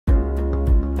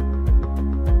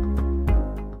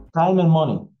Time and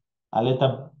money.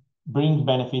 Aleta brings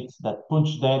benefits that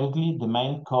punch directly the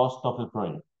main cost of the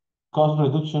project. Cost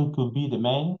reduction could be the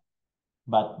main,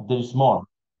 but there is more.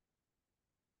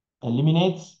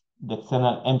 Eliminates the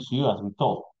external MCU, as we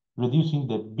told, reducing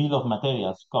the bill of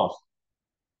materials cost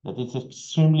that is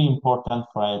extremely important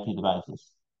for IoT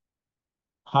devices.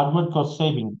 Hardware cost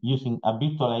saving using a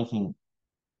virtualizing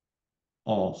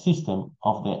system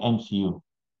of the MCU.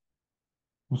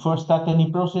 Before starting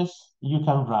any process, you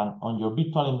can run on your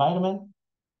virtual environment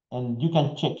and you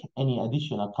can check any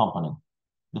additional component.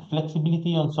 The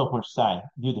flexibility on software side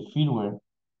due to firmware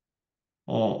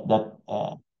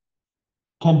that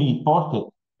can be ported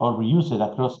or reused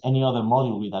across any other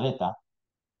module with Aleta,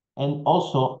 and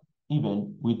also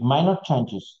even with minor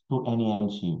changes to any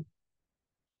MCU.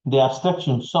 The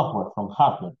abstraction software from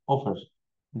hardware offers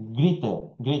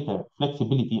greater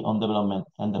flexibility on development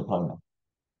and deployment.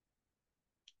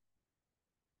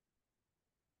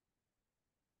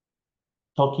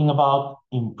 Talking about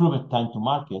improved time to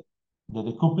market, the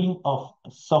decoupling of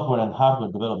software and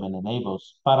hardware development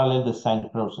enables parallel design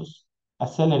process,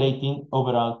 accelerating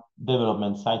overall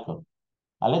development cycle.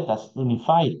 Aleta's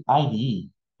unified IDE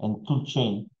and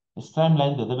toolchain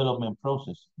streamline the development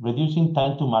process, reducing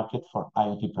time to market for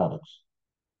IoT products.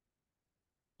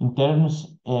 In terms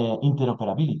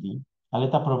interoperability,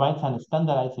 Aleta provides a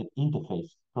standardized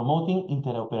interface, promoting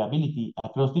interoperability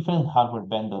across different hardware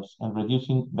vendors and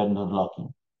reducing vendor locking.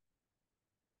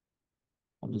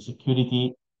 On the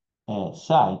security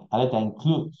side, Aleta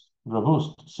includes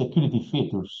robust security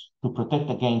features to protect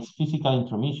against physical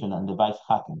intrusion and device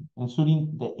hacking,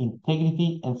 ensuring the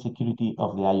integrity and security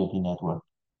of the IoT network.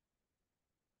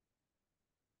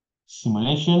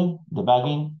 Simulation,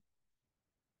 debugging.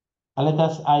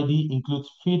 Aleta's ID includes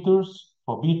features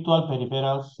for virtual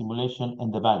peripherals simulation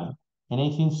and debugging,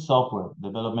 enhancing software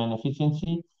development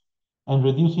efficiency and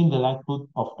reducing the likelihood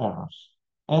of errors.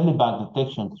 Early bug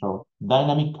detection through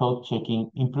dynamic code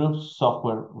checking improves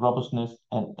software robustness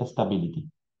and stability.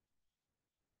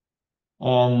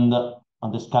 And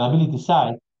on the scalability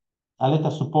side,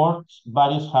 Aleta supports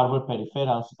various hardware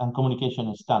peripherals and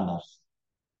communication standards,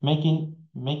 making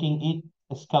it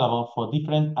scalable for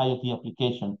different IoT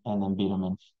applications and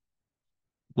environments.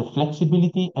 The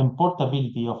flexibility and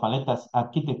portability of Aleta's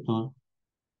architecture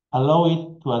allow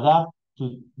it to adapt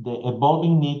to the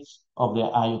evolving needs of the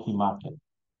IoT market.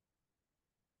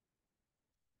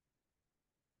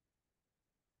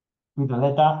 With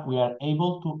Aleta, we are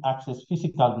able to access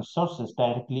physical resources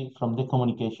directly from the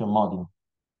communication module.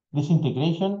 This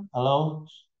integration allows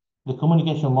the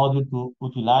communication module to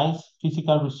utilize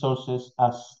physical resources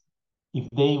as if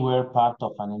they were part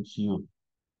of an MCU.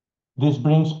 This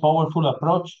brings powerful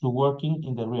approach to working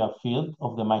in the real field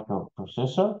of the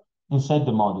microprocessor inside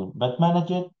the module, but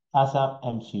manage it as a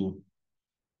MCU,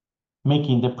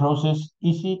 making the process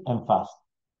easy and fast.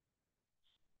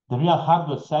 The real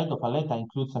hardware side of Aleta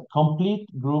includes a complete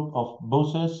group of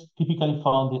buses typically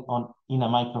found in a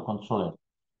microcontroller,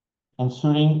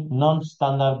 ensuring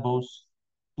non-standard bus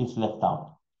is left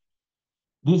out.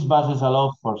 These buses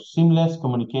allow for seamless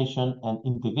communication and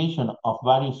integration of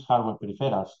various hardware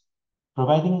peripherals,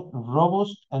 providing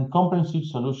robust and comprehensive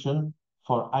solution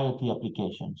for IoT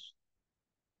applications.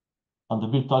 On the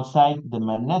virtual side, the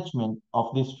management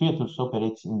of these features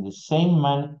operates in the same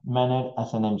manner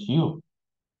as an MCU.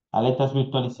 Aleta's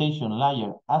virtualization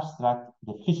layer abstracts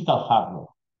the physical hardware,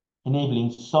 enabling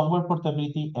software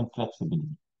portability and flexibility.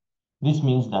 This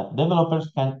means that developers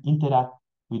can interact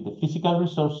with the physical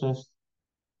resources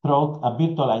through a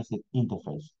virtualized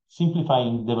interface,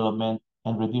 simplifying development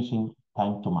and reducing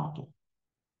time to market.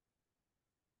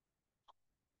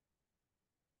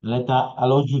 Aleta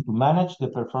allows you to manage the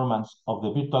performance of the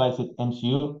virtualized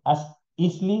MCU as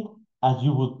easily as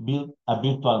you would build a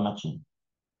virtual machine.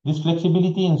 This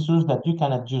flexibility ensures that you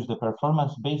can adjust the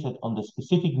performance based on the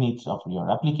specific needs of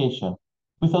your application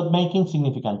without making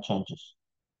significant changes.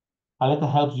 Aleta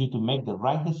helps you to make the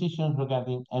right decisions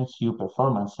regarding MCU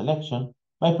performance selection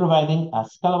by providing a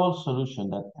scalable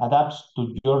solution that adapts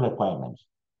to your requirements.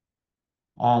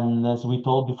 And as we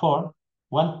told before,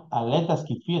 one Aleta's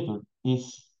key feature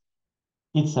is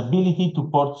its ability to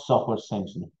port software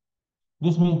seamlessly.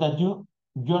 This means that your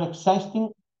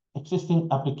existing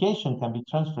application can be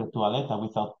transferred to Aleta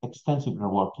without extensive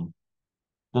reworking.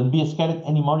 Don't be scared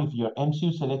anymore if your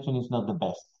MCU selection is not the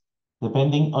best.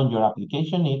 Depending on your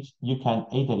application needs, you can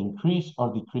either increase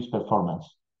or decrease performance.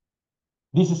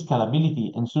 This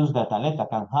scalability ensures that Aleta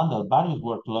can handle various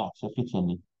workloads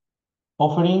efficiently,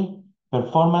 offering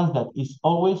performance that is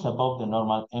always above the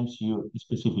normal MCU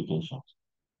specifications.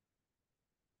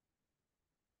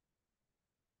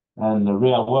 and the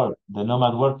real work, the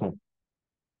nomad worker,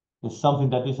 is something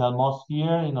that is almost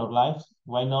here in our lives.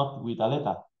 Why not with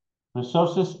Aleta?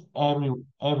 Resources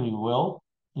every world,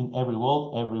 in every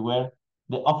world, everywhere.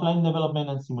 The offline development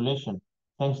and simulation,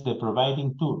 thanks to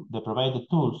the provided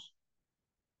tools,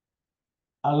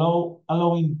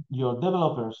 allowing your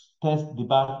developers test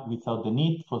debug without the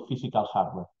need for physical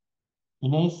hardware.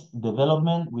 Enhance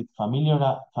development with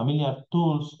familiar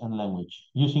tools and language,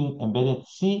 using embedded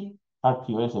C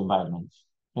RTOS environments,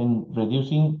 and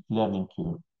reducing learning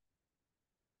curve.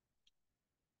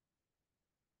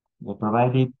 The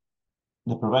provided,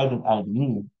 the provided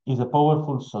IDE is a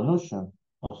powerful solution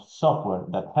of software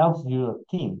that helps your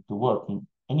team to work in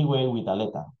any way with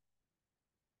Aleta.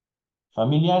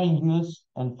 Familiar in use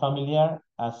and familiar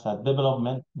as a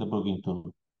development debugging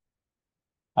tool.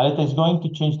 Aleta is going to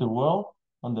change the world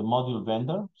on the module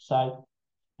vendor side,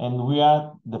 and we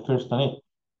are the first on it.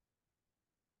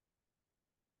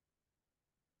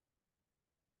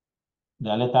 The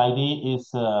Aleta ID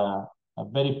is a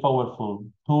very powerful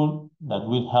tool that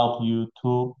will help you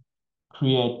to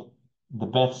create the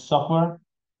best software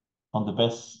on the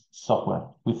best software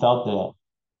without the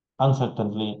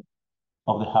uncertainty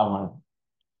of the hardware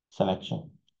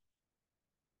selection.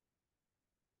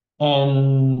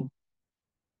 And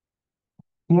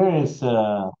here is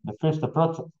the first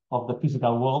approach of the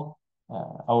physical world.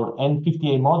 Our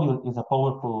N58 module is a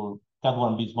powerful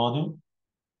Cat1bis module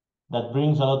that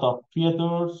brings a lot of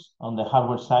features on the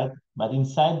hardware side, but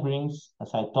inside brings,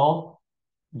 as I told,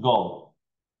 gold.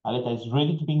 Aleta is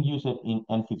ready to be used in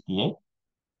N58,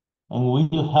 and we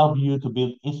will help you to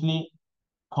build easily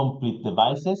complete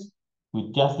devices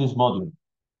with just this module.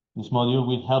 This module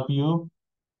will help you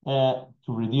to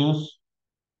reduce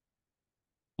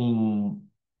in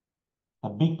a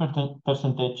big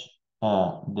percentage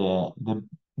the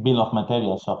bill of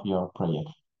materials of your project.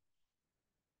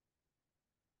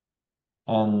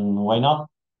 And why not?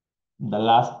 The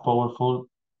last powerful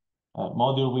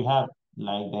module we have,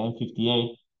 like the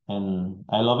N58, and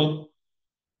I love it,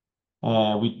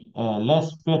 with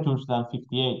less features than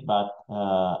 58, but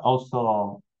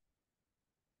also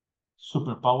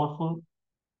super powerful.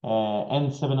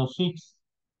 N706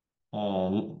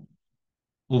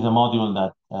 is a module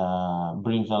that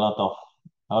brings a lot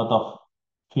of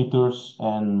features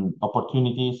and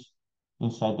opportunities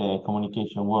inside the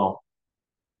communication world.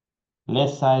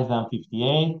 Less size than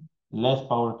 58, less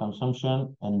power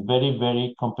consumption, and very,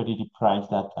 very competitive price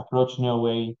that approach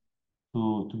Neoway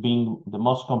to being the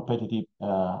most competitive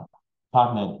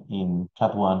partner in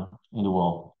Cat1 in the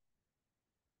world.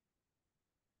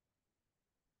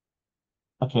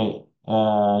 Okay,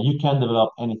 you can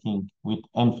develop anything with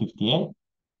N58,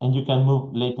 and you can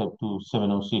move later to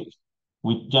 706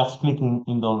 with just clicking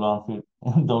in the download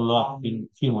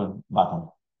firmware button.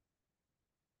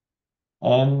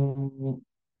 And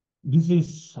this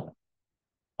is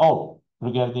all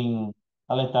regarding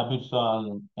Aleta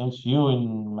Virtual MCU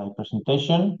in my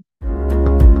presentation.